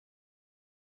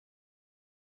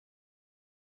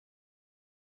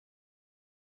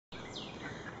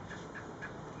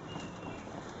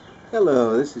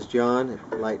Hello, this is John at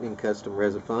Lightnin Custom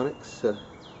Resophonics.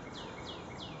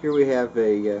 Here we have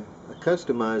a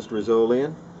customized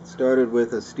Resolian. Started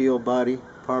with a steel body,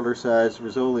 parlor size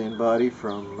Resolian body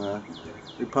from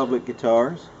Republic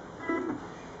Guitars,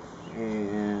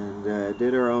 and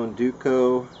did our own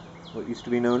Duco, what used to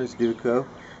be known as Duco,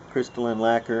 crystalline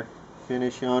lacquer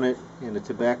finish on it in a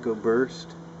tobacco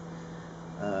burst,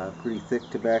 pretty thick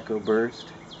tobacco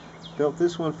burst. Built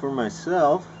this one for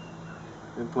myself.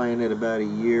 Been playing it about a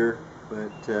year,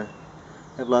 but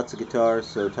have lots of guitars,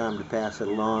 so time to pass it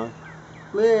along.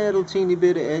 Little teeny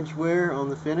bit of edge wear on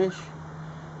the finish.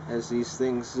 As these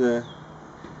things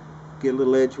get a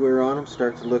little edge wear on them,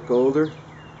 start to look older.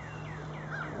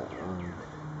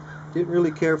 Didn't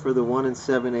really care for the 1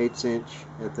 7/8 inch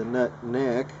at the nut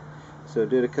neck, so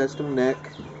did a custom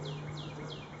neck,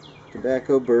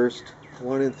 tobacco burst,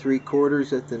 1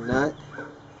 3/4 at the nut.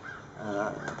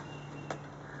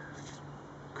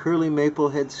 Curly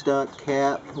maple headstock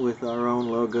cap with our own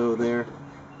logo there,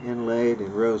 inlaid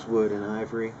in rosewood and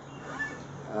ivory.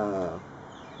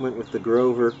 Went with the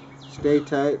Grover stay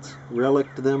tights,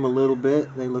 reliced them a little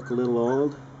bit. They look a little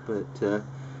old, but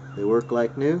they work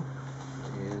like new.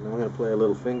 And I'm going to play a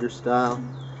little finger style,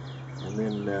 and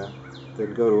then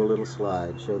go to a little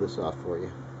slide. Show this off for you.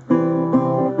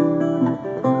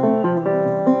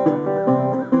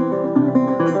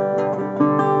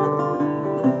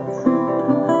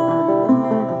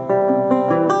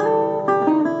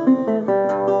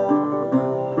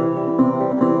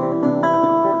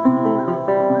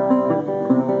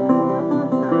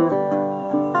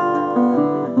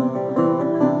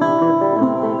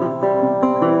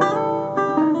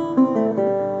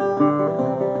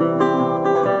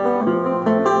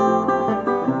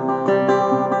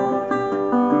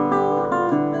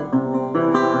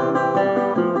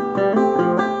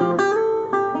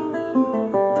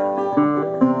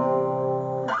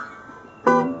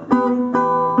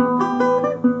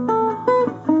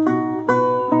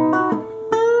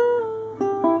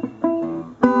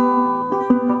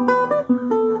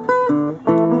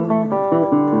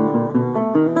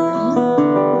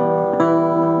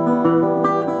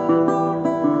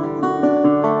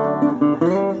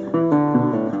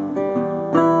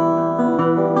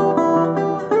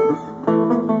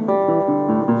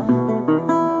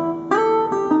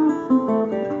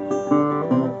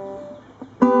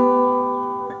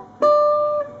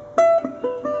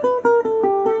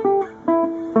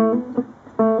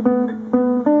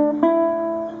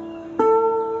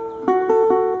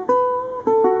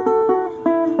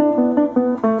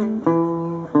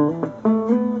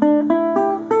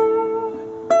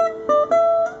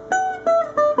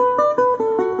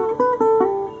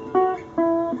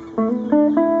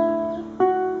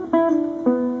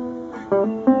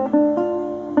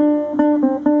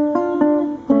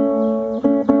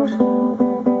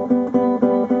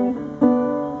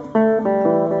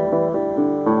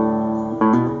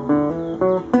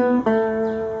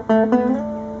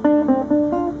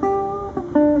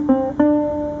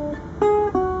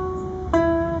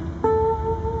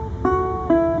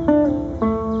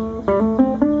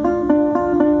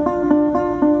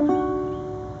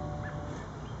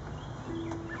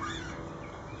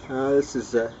 This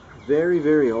is a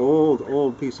very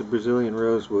old piece of Brazilian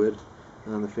rosewood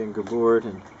on the fingerboard,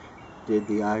 and did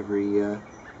the ivory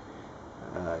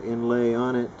inlay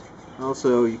on it.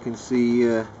 Also, you can see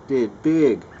did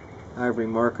big ivory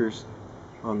markers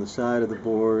on the side of the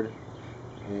board,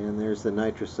 and there's the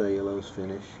nitrocellulose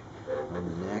finish on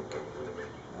the neck.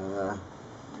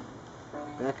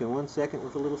 Back in 1 second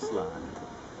with a little slide.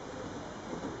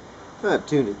 I've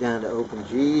tuned it down to open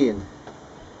G, and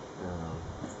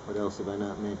what else have I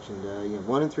not mentioned?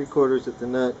 1 3/4 at the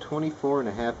nut,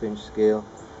 24.5 inch scale,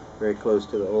 very close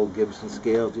to the old Gibson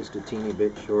scale, just a teeny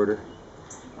bit shorter.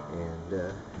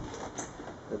 And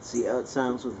let's see how it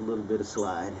sounds with a little bit of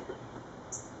slide.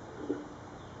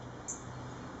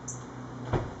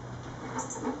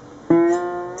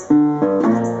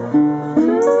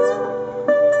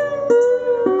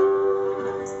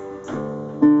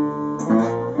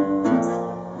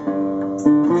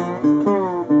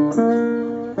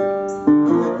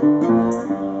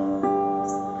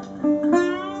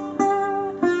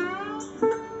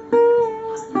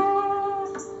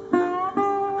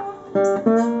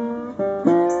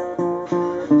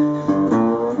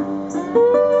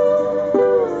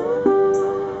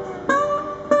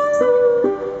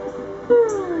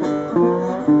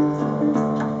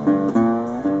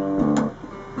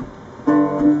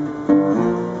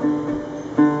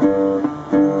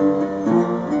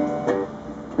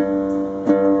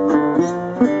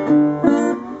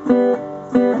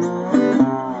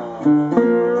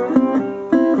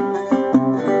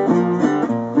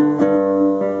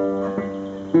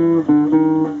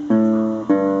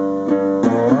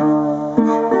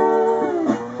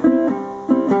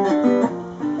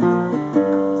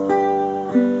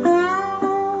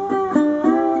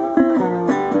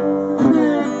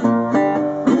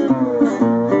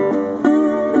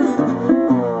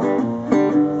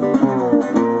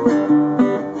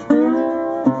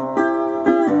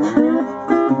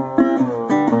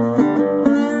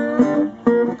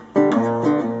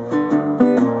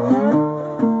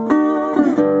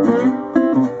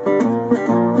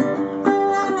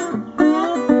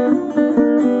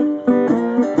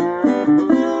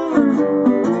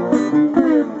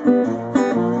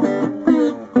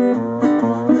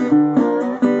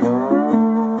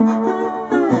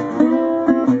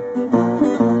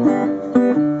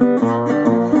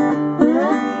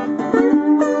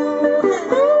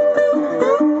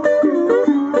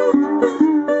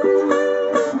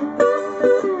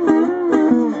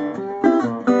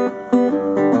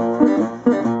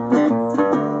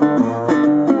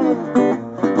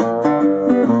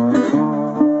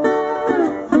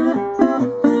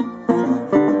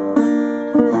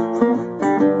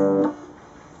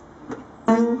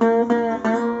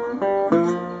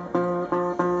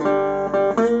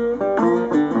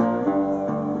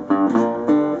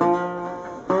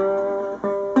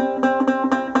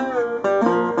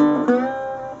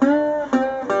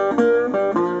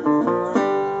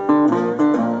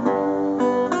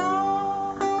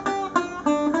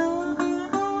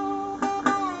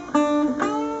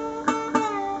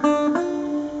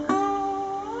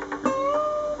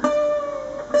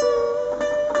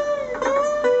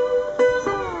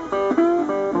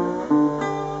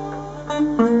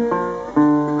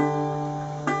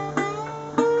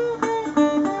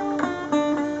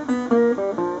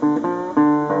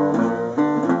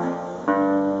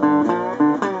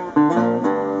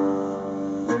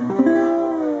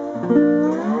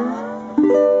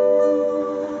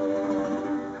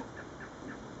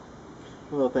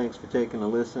 taking a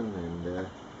listen, and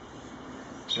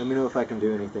let me know if I can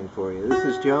do anything for you. This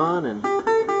is John, and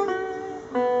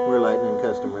we're Lightnin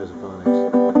Custom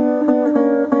Resophonics.